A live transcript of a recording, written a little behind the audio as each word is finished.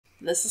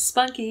This is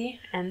Spunky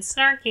and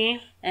Snarky,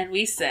 and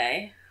we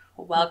say,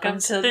 welcome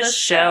to the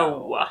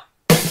show.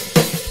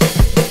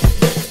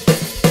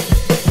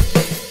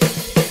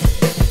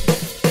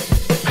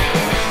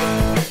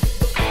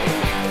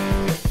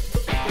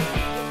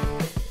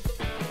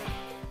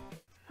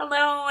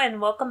 Hello and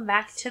welcome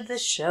back to the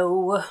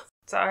show.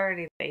 It's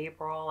already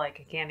April, I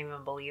can't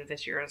even believe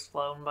this year has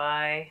flown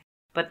by.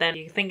 But then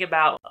you think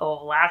about,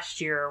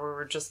 last year we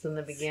were just in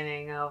the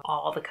beginning of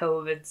all the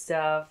COVID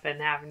stuff and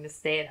having to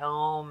stay at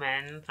home,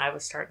 and I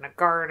was starting to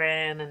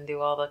garden and do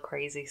all the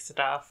crazy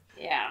stuff.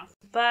 Yeah.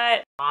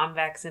 But I'm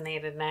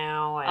vaccinated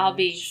now. And I'll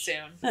be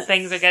soon.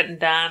 Things are getting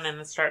done and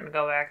it's starting to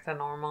go back to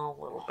normal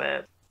a little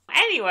bit.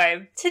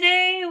 Anyway,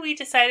 today we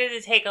decided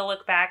to take a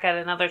look back at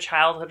another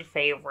childhood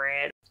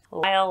favorite,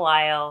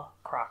 Lyle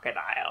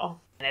Crocodile.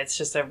 And it's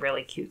just a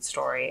really cute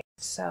story.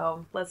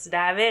 So let's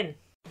dive in.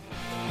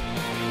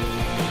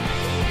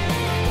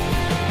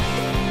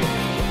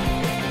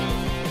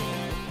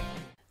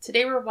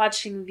 Today we're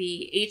watching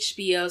the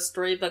HBO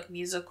Storybook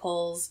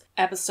Musicals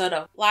episode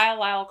of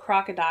Lyle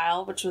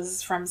Crocodile, which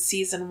was from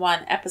Season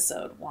 1,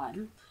 Episode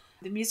 1.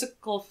 The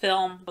musical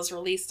film was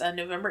released on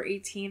November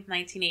 18th,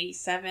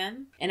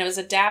 1987, and it was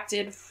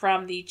adapted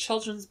from the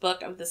children's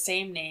book of the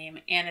same name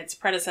and its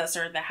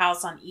predecessor, The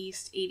House on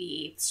East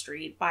 88th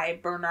Street, by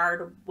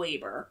Bernard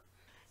Weber.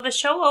 The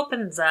show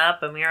opens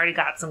up and we already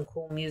got some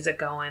cool music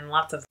going,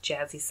 lots of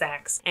jazzy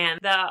sax, and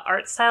the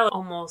art style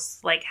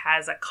almost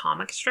has a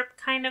comic strip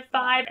kind of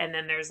vibe, and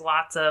then there's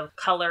lots of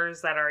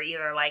colors that are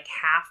either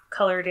half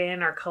colored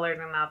in or colored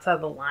in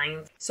outside the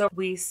lines. So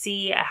we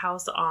see a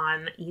house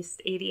on East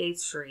 88th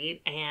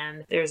Street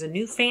and there's a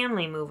new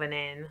family moving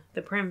in,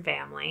 the Prim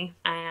family,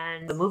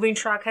 and the moving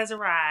truck has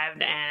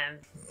arrived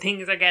and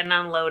things are getting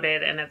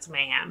unloaded and it's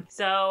mayhem.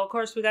 So of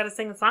course we gotta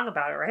sing a song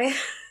about it, right?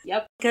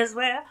 Yep. Because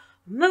we're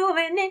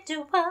moving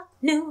into a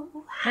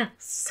new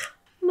house.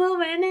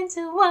 Moving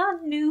into a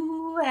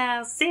new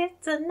house.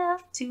 It's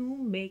enough to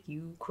make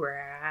you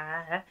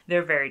cry.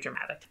 They're very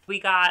dramatic. We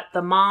got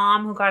the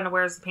mom who kind of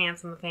wears the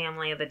pants in the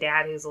family. The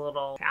dad who's a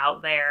little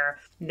out there.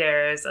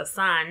 There's a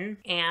son.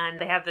 And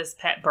they have this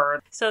pet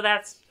bird. So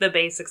that's the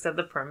basics of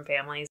the Prim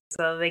family.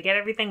 So they get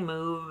everything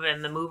moved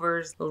and the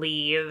movers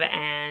leave.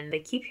 And they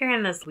keep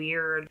hearing this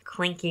weird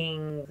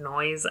clinking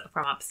noise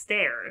from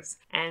upstairs.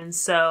 And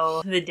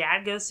so the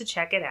dad goes to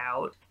check it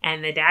out.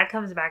 And the dad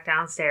comes back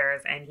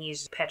downstairs and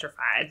he's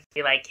petrified.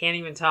 He can't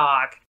even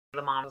talk.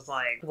 The mom's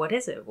like, what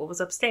is it? What was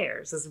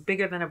upstairs? Is it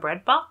bigger than a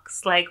bread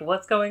box?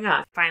 What's going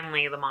on?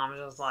 Finally, the mom's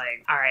just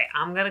like, all right,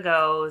 I'm gonna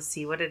go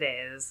see what it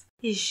is.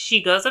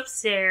 She goes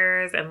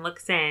upstairs and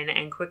looks in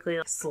and quickly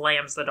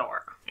slams the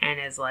door and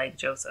is like,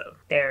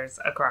 Joseph, there's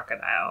a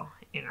crocodile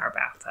in our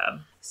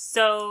bathtub.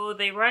 So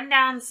they run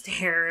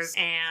downstairs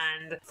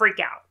and freak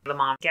out. The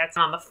mom gets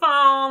on the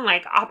phone,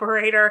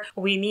 operator,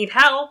 we need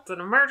help, it's an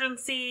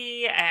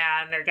emergency,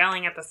 and they're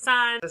yelling at the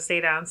son to stay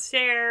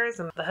downstairs,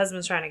 and the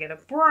husband's trying to get a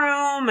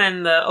broom,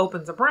 and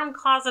opens a broom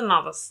closet, and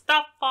all the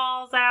stuff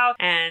falls out,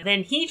 and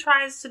then he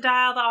tries to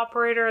dial the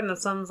operator, and the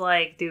son's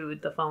like,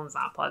 dude, the phone's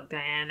not plugged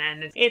in,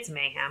 and it's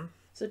mayhem.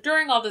 So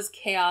during all this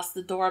chaos,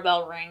 the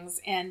doorbell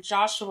rings, and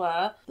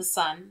Joshua, the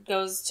son,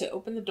 goes to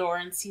open the door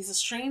and sees a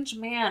strange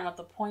man with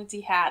a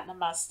pointy hat and a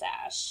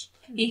mustache.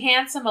 He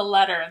hands him a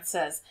letter and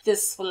says,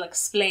 "This will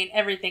explain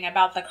everything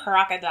about the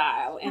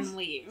crocodile," and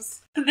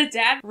leaves. The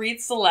dad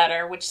reads the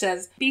letter, which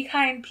says, "Be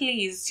kind,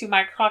 please, to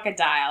my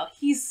crocodile.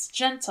 He's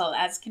gentle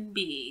as can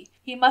be.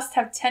 He must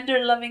have tender,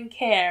 loving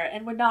care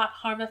and would not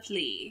harm a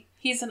flea.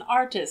 He's an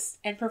artist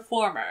and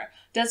performer,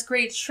 does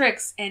great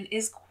tricks and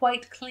is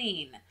quite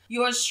clean.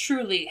 Yours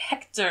truly,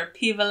 Hector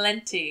P.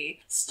 Valenti,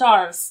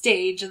 star of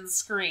stage and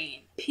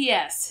screen.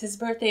 P.S. His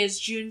birthday is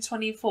June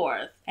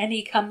 24th, and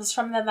he comes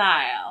from the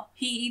Nile.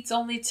 He eats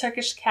only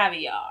Turkish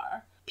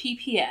caviar.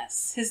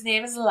 P.P.S. His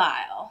name is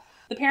Lyle."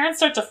 The parents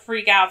start to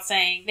freak out,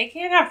 saying they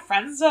can't have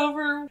friends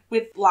over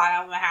with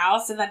Lyle in the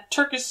house, and that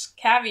Turkish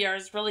caviar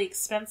is really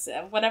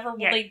expensive. Whatever will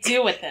they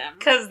do with him?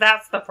 Because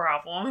that's the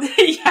problem.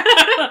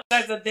 Yeah.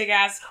 That's a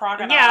big-ass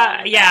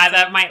crocodile. Yeah,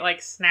 that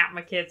might, snap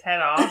my kid's head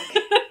off.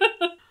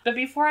 But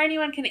before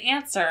anyone can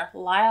answer,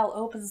 Lyle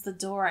opens the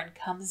door and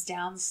comes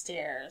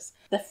downstairs.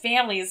 The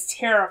family is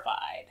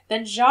terrified.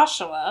 Then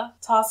Joshua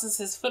tosses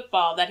his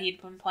football that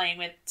he'd been playing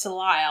with to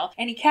Lyle,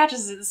 and he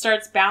catches it and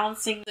starts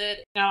balancing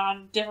it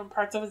on different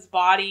parts of his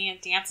body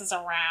and dances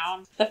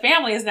around. The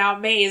family is now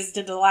amazed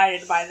and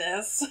delighted by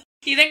this.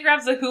 He then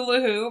grabs a hula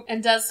hoop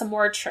and does some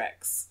more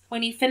tricks.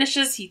 When he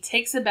finishes, he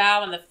takes a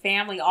bow and the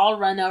family all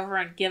run over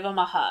and give him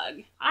a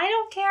hug. I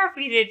don't care if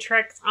he did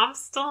tricks. I'm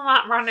still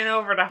not running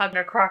over to hug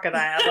a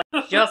crocodile.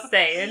 Just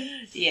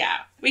saying.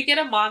 Yeah. We get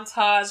a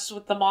montage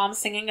with the mom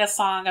singing a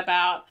song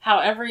about how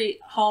every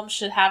home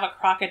should have a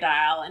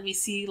crocodile, and we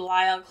see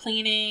Lyle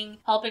cleaning,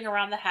 helping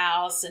around the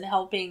house, and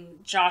helping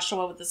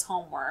Joshua with his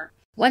homework.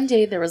 One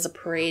day there was a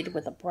parade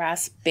with a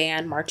brass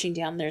band marching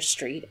down their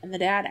street, and the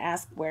dad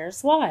asked,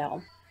 "Where's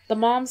Lyle?" The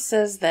mom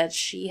says that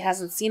she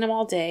hasn't seen him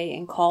all day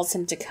and calls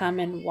him to come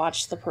and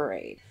watch the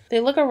parade.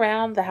 They look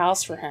around the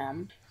house for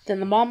him. Then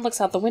the mom looks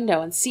out the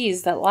window and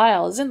sees that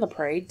Lyle is in the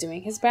parade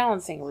doing his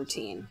balancing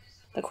routine.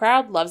 The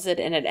crowd loves it,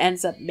 and it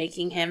ends up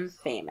making him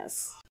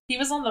famous. He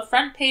was on the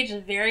front page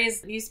of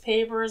various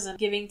newspapers and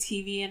giving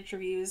TV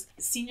interviews.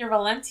 Senior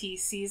Valenti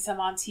sees him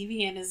on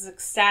TV and is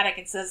ecstatic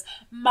and says,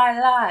 "My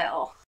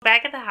Lyle."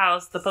 Back at the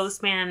house, the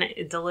postman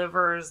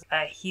delivers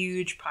a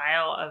huge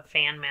pile of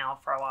fan mail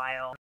for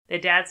Lyle. The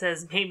dad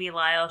says maybe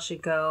Lyle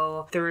should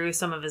go through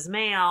some of his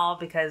mail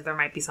because there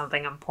might be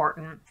something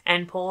important,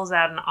 and pulls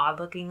out an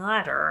odd-looking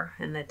letter,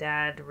 and the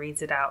dad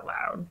reads it out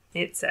loud.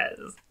 It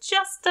says,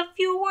 "Just a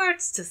few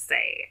words to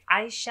say.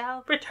 I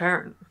shall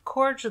return.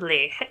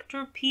 Cordially,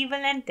 Hector P.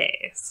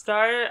 Valente,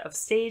 star of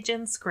stage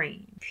and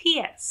screen.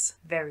 P.S.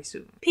 Very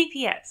soon.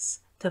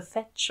 P.P.S. To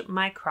fetch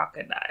my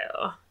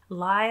crocodile."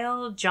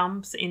 Lyle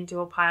jumps into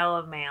a pile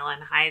of mail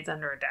and hides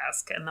under a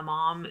desk, and the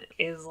mom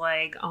is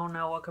like, "Oh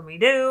no, what can we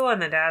do?" And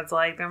the dad's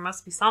like, "There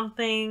must be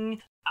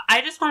something."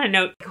 I just want to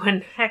note, when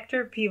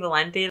Hector P.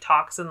 Valente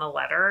talks in the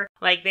letter,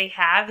 like, they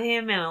have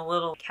him in a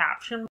little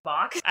caption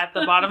box at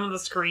the bottom of the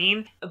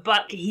screen,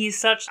 but he's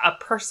such a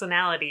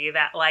personality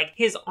that, like,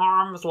 his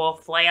arms will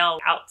flail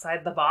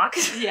outside the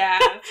box Yeah.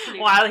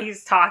 while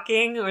he's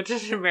talking, which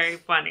is very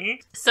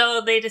funny. So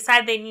they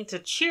decide they need to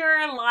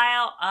cheer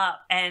Lyle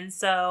up, and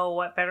so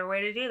what better way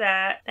to do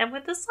that than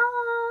with the song?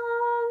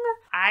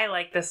 I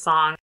like this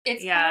song.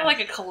 It's kind of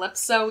like a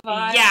calypso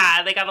vibe.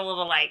 Yeah, they got a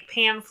little, like,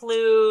 pan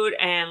flute,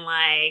 and,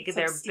 like, Some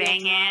they're steel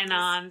banging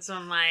drums.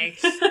 on some,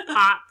 like,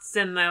 pots,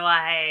 and they're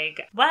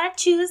like, "Why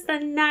choose the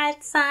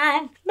night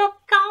side? Look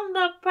on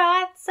the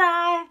bright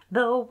side.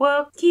 The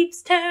world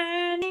keeps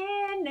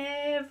turning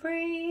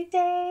every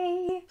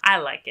day." I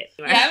like it.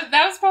 Yeah,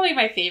 that was probably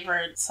my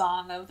favorite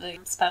song of the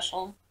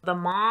special. The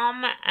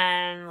mom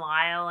and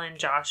Lyle and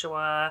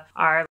Joshua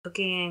are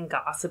cooking and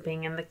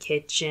gossiping in the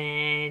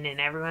kitchen, and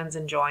everyone's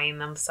enjoying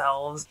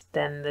themselves.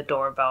 Then the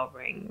doorbell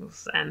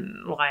rings,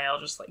 and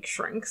Lyle just, like,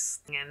 shrinks.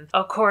 And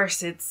of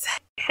course, it's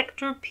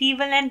Hector P.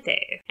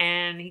 Valente,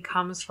 and he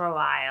comes for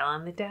Lyle,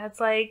 and the dad's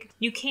like,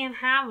 "You can't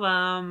have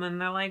him,"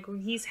 and they're like,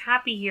 "He's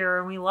happy here,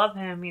 and we love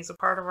him. He's a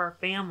part of our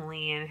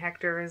family." And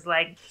Hector is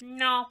like,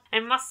 "No, I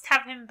must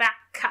have him back.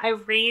 I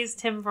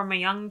raised him from a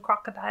young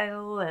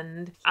crocodile,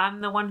 and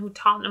I'm the one who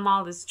taught him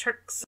all his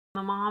tricks."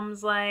 The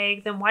mom's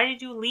like, "Then why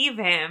did you leave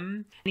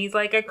him?" And he's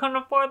like, "I couldn't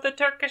afford the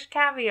Turkish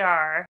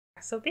caviar."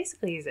 So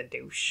basically he's a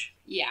douche.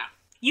 Yeah.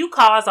 You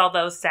cause all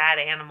those sad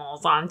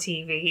animals on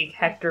TV,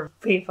 Hector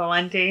P.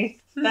 Valente.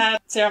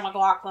 That Sarah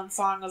McLachlan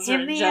song was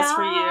written just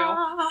for you.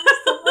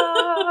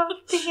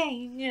 The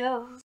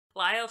angels.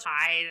 Lyle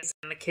hides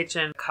in the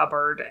kitchen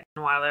cupboard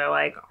while they're,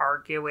 like,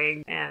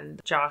 arguing, and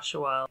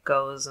Joshua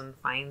goes and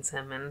finds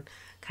him and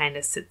kind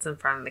of sits in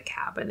front of the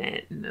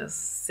cabinet and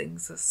just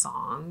sings a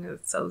song.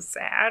 It's so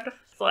sad.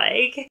 It's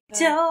like,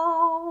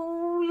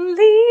 "Don't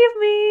leave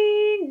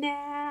me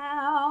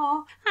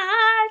now.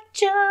 I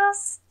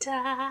just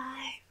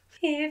die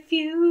if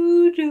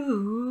you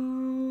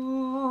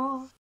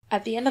do."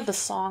 At the end of the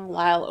song,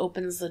 Lyle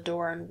opens the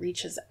door and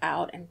reaches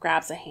out and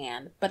grabs a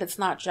hand, but it's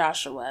not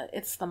Joshua,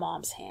 it's the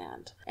mom's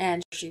hand.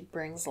 And she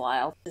brings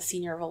Lyle to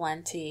Senior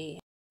Valenti.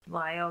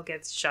 Lyle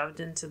gets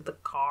shoved into the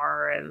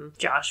car, and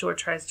Joshua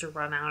tries to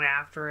run out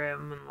after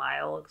him, and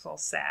Lyle looks all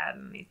sad,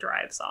 and he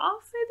drives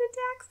off in a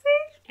taxi.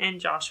 And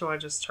Joshua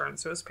just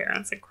turns to his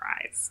parents and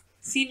cries.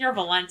 Senior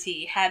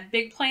Valenti had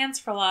big plans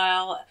for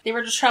Lyle. They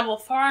were to travel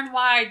far and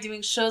wide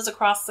doing shows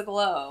across the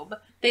globe.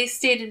 They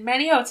stayed in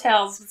many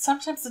hotels, but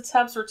sometimes the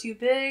tubs were too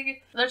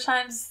big, other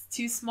times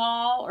too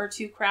small or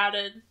too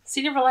crowded.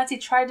 Senior Valenti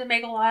tried to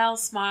make Lyle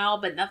smile,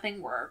 but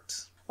nothing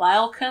worked.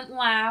 Lyle couldn't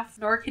laugh,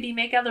 nor could he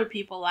make other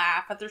people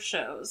laugh at their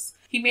shows.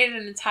 He made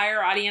an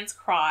entire audience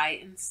cry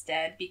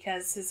instead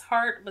because his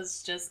heart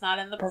was just not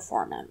in the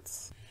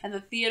performance. And the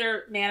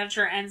theater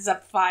manager ends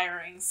up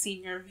firing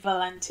Senior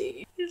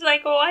Valenti. He's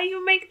like, "Why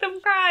you make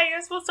them cry?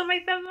 You're supposed to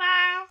make them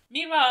laugh."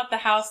 Meanwhile, at the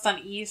house on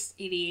East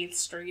 88th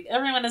Street,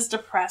 everyone is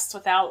depressed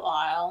without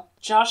Lyle.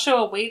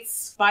 Joshua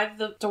waits by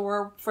the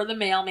door for the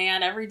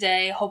mailman every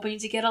day, hoping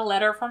to get a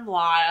letter from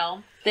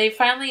Lyle. They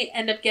finally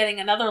end up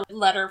getting another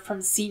letter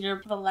from Senior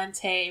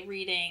Valenti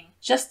reading,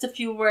 "Just a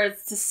few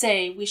words to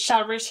say, we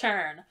shall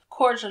return.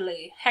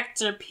 Cordially,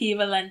 Hector P.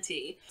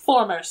 Valenti,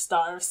 former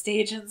star of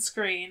stage and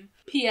screen.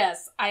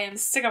 P.S. I am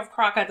sick of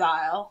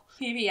crocodile.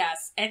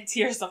 P.P.S. and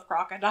tears of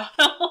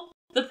crocodile."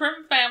 The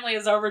Prim family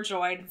is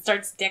overjoyed and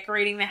starts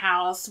decorating the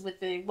house with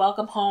the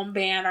welcome home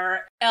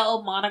banner,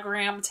 L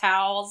monogram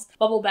towels,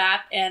 bubble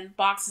bath, and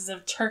boxes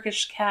of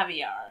Turkish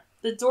caviar.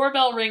 The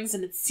doorbell rings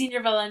and it's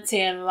Senior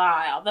Valenti and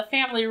Lyle. The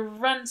family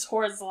run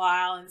towards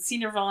Lyle and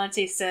Senior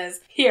Valenti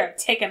says, "Here,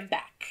 take him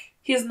back.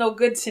 He is no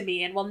good to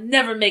me and will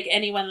never make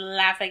anyone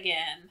laugh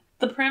again."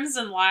 The Prims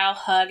and Lyle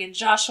hug, and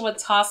Joshua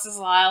tosses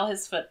Lyle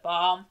his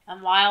football,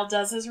 and Lyle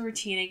does his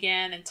routine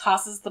again and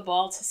tosses the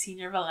ball to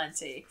Senior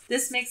Valenti.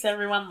 This makes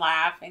everyone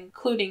laugh,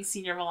 including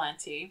Senior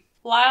Valenti.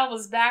 Lyle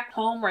was back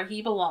home where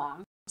he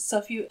belonged. So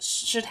if you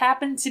should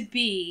happen to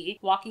be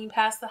walking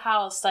past the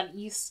house on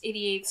East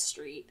 88th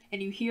Street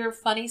and you hear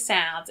funny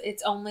sounds,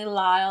 it's only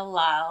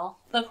Lyle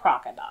the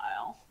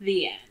crocodile.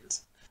 The end.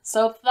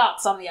 So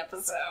thoughts on the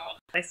episode?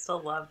 I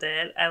still loved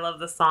it. I love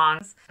the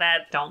songs.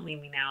 That Don't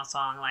Leave Me Now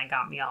song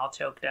got me all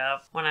choked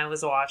up when I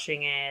was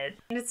watching it.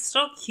 And it's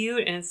still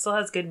cute and it still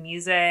has good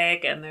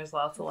music and there's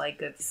lots of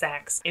good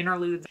sax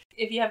interludes.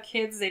 If you have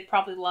kids, they'd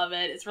probably love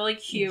it. It's really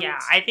cute. Yeah,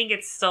 I think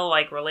it's still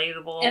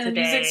relatable and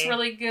today. The music's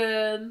really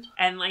good.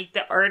 And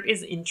the art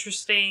is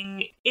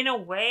interesting. In a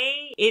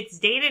way, it's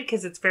dated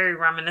because it's very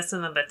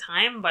reminiscent of the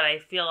time, but I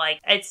feel like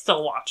it's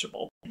still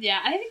watchable. Yeah,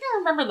 I think I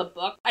remember the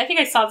book. I think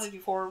I saw this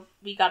before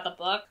we got the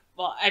book.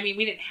 Well, I mean,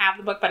 we didn't have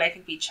the book, but I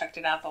think we checked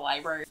it out at the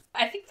library.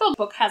 I think the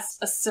book has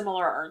a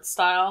similar art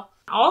style.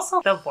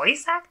 Also, the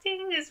voice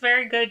acting is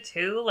very good,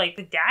 too.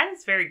 The dad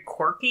is very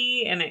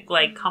quirky, and it,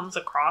 comes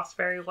across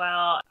very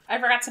well. I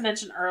forgot to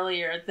mention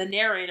earlier, the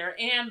narrator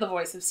and the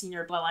voice of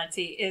Senior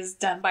Valenti is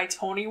done by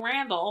Tony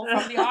Randall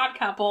from The Odd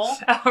Couple.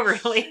 Oh,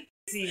 really?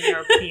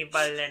 Senior P.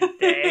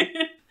 Valenti.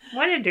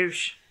 What a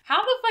douche.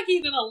 How the fuck are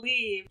you gonna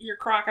leave your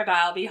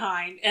crocodile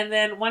behind? And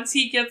then once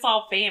he gets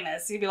all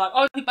famous, you'd be like,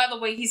 oh, by the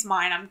way, he's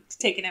mine. I'm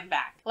taking him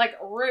back.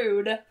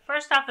 Rude.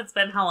 First off, it's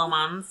been hella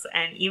months.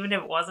 And even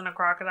if it wasn't a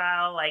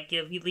crocodile,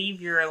 if you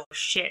leave your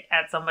shit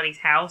at somebody's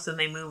house and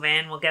they move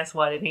in, well, guess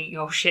what? It ain't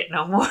your shit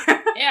no more.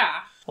 Yeah.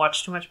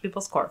 Watch too much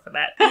people score for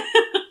that.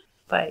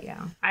 But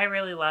yeah, I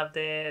really loved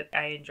it.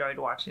 I enjoyed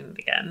watching it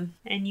again.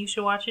 And you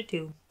should watch it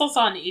too. It's also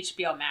on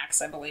HBO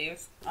Max, I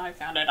believe. I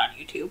found it on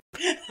YouTube.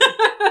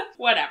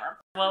 Whatever.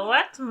 Well,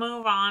 let's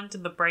move on to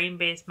the brain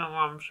basement where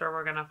I'm sure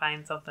we're going to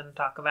find something to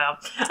talk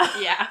about.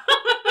 Yeah.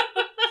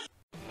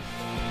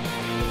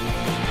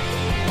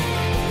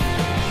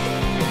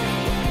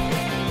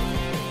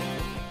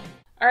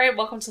 Alright,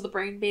 welcome to the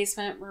brain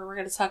basement where we're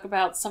going to talk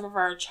about some of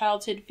our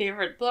childhood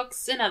favorite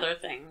books and other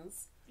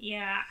things.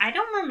 Yeah, I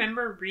don't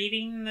remember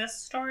reading this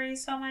story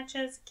so much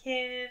as a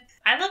kid.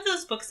 I love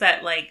those books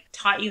that,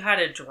 taught you how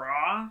to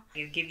draw.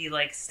 They give you,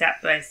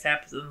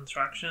 step-by-step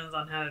instructions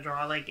on how to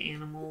draw,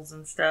 animals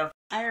and stuff.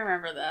 I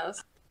remember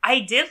those. I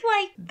did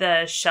like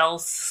the Shel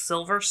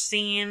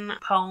Silverstein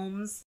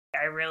poems.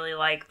 I really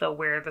like the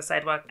Where the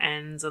Sidewalk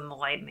Ends and The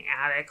Light in the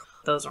Attic.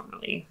 Those aren't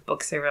really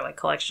books. They were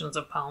collections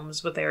of poems,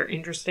 but they were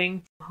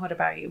interesting. What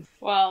about you?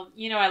 Well,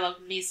 I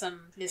love me some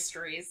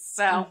mysteries.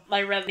 So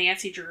I read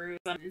Nancy Drew's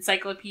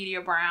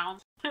Encyclopedia Brown.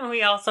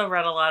 We also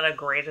read a lot of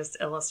Greatest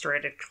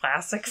Illustrated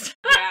Classics.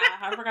 Yeah,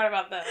 I forgot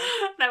about those.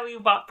 That we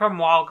bought from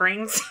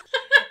Walgreens.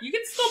 You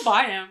can still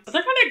buy them, but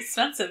they're kind of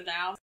expensive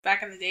now.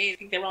 Back in the day, I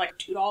think they were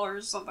 $2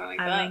 or something like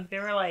that. I think they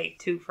were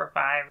 2 for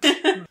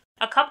 $5.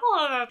 A couple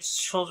of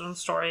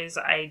children's stories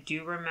I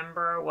do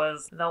remember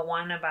was the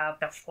one about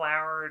the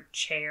flowered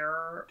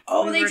chair.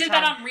 Oh, they did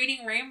that on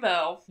Reading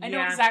Rainbow. I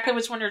know exactly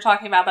which one you're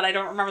talking about, but I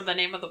don't remember the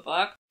name of the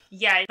book.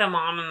 Yeah, the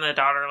mom and the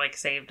daughter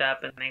saved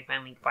up and they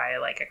finally buy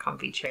a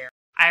comfy chair.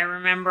 I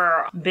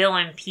remember Bill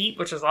and Pete,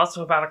 which is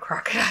also about a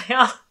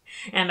crocodile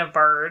and a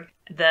bird.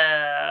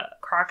 The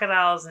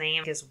crocodile's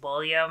name is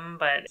William,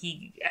 but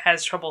he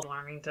has trouble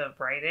learning to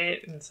write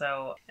it. And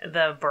so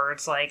the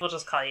bird's we'll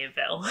just call you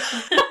Bill.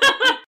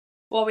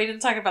 Well, we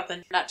didn't talk about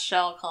the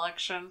Nutshell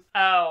collection.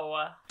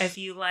 Oh, if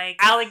you like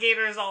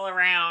alligators all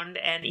around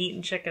and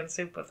eating chicken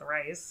soup with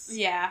rice.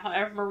 Yeah, I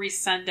have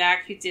Maurice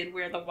Sendak, who did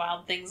Where the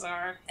Wild Things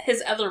Are.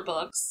 His other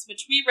books,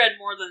 which we read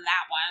more than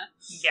that one.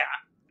 Yeah.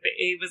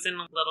 It was in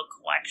a little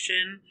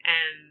collection,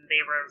 and they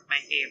were my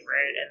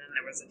favorite. And then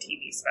there was a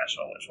TV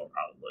special, which we'll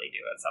probably do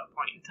at some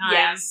point in time.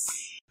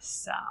 Yes.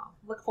 So.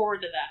 Look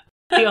forward to that.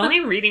 The only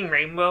Reading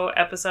Rainbow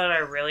episode I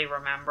really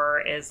remember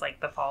is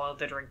the Follow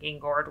the Drinking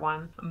Gourd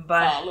one.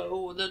 But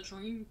Follow the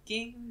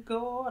Drinking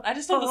Gourd. I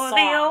just know the song.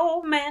 The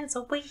old man's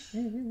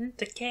waiting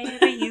to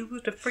carry you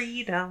to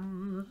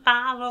freedom.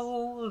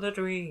 Follow the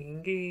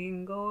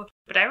drinking gourd.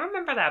 But I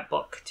remember that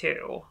book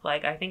too.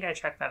 I think I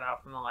checked that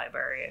out from the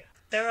library.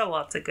 There were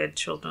lots of good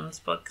children's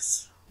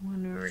books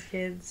when we were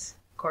kids.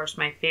 Of course,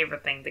 my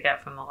favorite thing to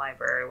get from the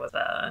library was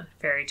the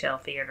Fairy Tale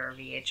Theater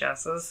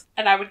VHSs.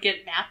 And I would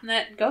get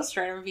Mathnet and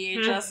Ghostwriter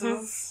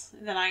VHSs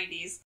in the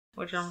 90s.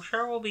 Which I'm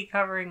sure we'll be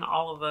covering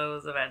all of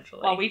those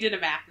eventually. Well, we did a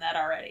Mathnet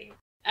already.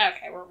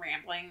 Okay, we're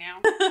rambling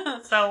now.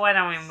 So why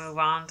don't we move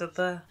on to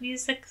the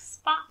music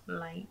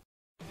spotlight?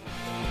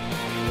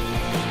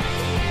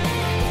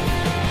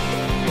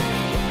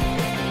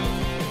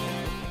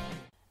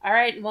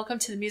 Alright, and welcome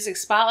to the Music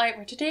Spotlight,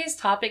 where today's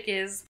topic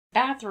is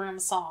bathroom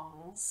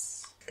songs.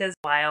 Because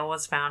Lyle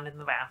was found in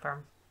the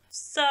bathroom.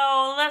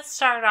 So let's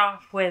start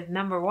off with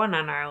number 1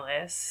 on our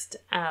list.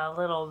 A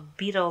little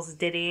Beatles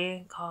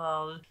ditty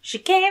called She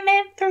Came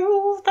In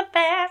Through the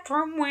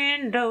Bathroom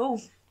Window.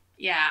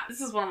 Yeah,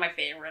 this is one of my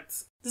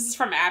favorites. This is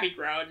from Abbey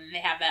Road, and they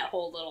have that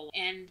whole little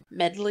end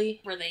medley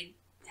where they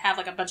have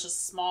a bunch of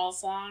small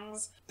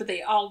songs, but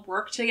they all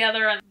work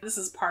together, and this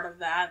is part of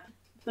that.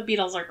 The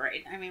Beatles are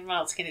great. I mean, what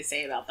else can you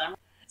say about them?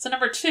 So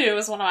number 2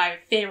 is one of my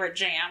favorite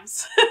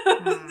jams.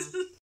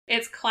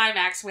 It's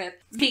Climax with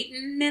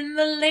Meeting in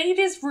the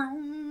Ladies'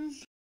 Room.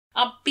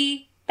 I'll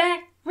be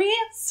back real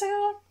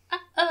soon.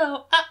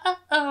 Uh-oh,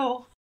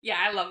 uh-oh. Yeah,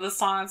 I love this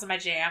song. It's my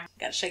jam.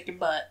 Gotta shake your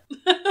butt.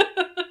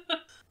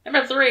 I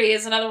Number 3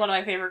 is another one of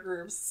my favorite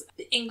groups,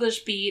 the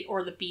English Beat,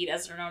 or the Beat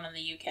as they're known in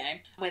the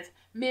UK, with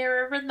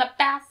Mirror in the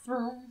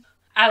Bathroom.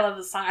 I love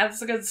this song.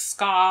 It's a good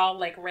ska,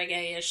 like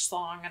reggae-ish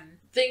song, and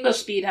the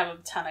English Beat have a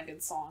ton of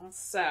good songs,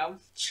 so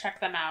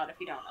check them out if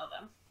you don't know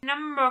them.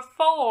 Number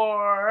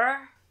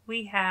 4,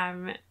 we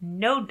have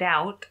No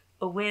Doubt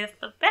with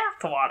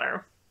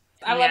Bathwater.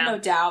 I love No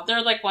Doubt.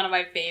 They're like one of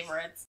my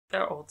favorites.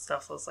 Their old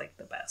stuff was like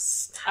the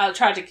best.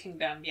 Tragic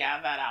Kingdom,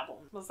 yeah, that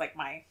album was like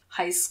my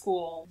high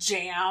school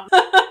jam.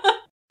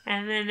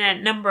 And then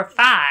at number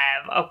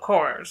 5, of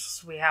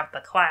course, we have the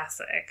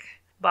classic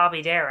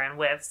Bobby Darin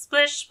with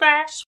Splish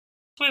Splash.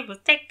 We was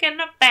taking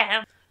a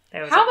bath.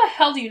 How the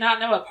hell do you not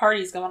know a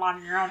party's going on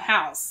in your own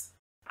house?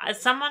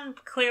 Someone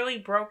clearly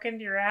broke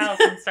into your house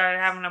and started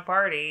having a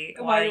party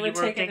while you were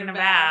taking a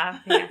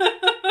bath. Yeah.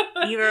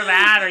 Either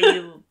that or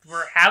you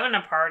were having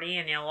a party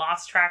and you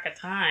lost track of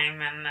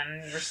time and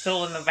then you're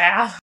still in the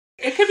bath.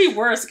 It could be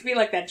worse. It could be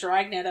like that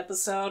Dragnet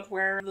episode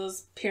where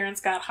those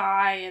parents got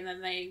high and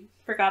then they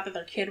forgot that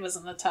their kid was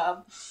in the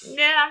tub.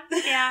 Yeah,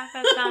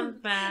 that sounds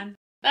bad.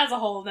 That's a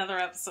whole other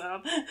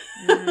episode.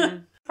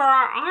 Mm-hmm. For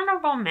our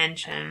honorable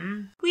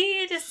mention,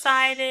 we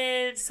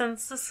decided,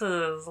 since this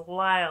is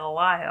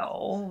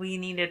Lyle, we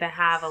needed to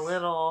have a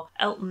little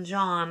Elton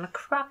John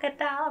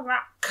Crocodile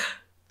Rock.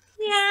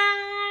 Yeah.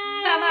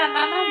 La la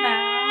la la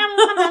la.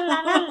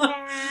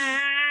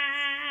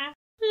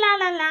 La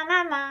la la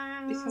la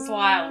la. Because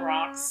Lyle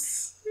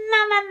rocks.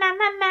 La la la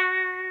la la.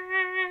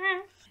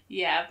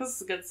 Yeah, this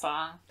is a good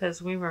song.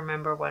 Because we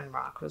remember when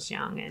Rock was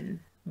young and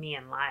me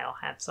and Lyle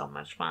had so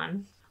much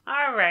fun.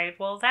 All right,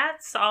 well,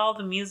 that's all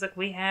the music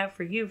we have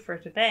for you for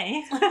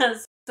today.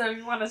 So if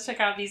you want to check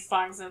out these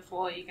songs in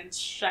full, you can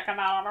check them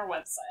out on our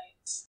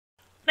website.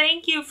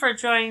 Thank you for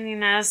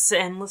joining us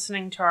and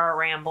listening to our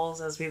rambles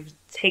as we've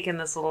taken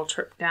this little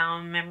trip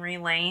down memory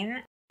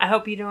lane. I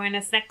hope you join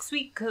us next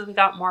week because we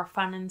got more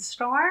fun in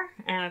store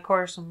and, of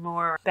course,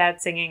 more bad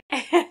singing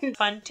and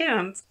fun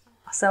tunes.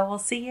 So we'll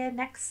see you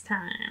next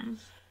time.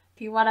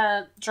 If you want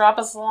to drop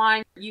us a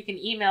line, you can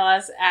email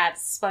us at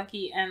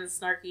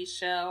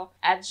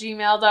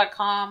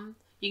spunkyandsnarkyshow@gmail.com.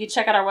 You can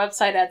check out our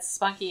website at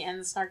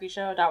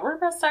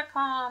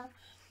spunkyandsnarkyshow.wordpress.com.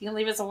 You can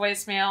leave us a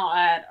voicemail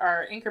at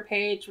our Anchor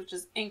page, which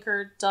is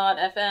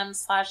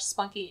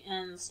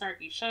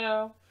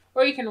anchor.fm/spunkyandsnarkyshow.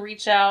 Or you can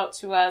reach out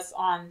to us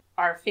on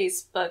our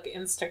Facebook,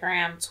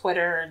 Instagram,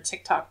 Twitter, and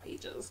TikTok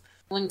pages.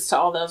 Links to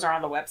all those are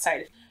on the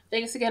website.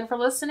 Thanks again for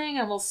listening,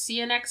 and we'll see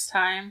you next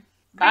time.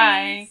 Bye.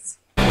 Thanks.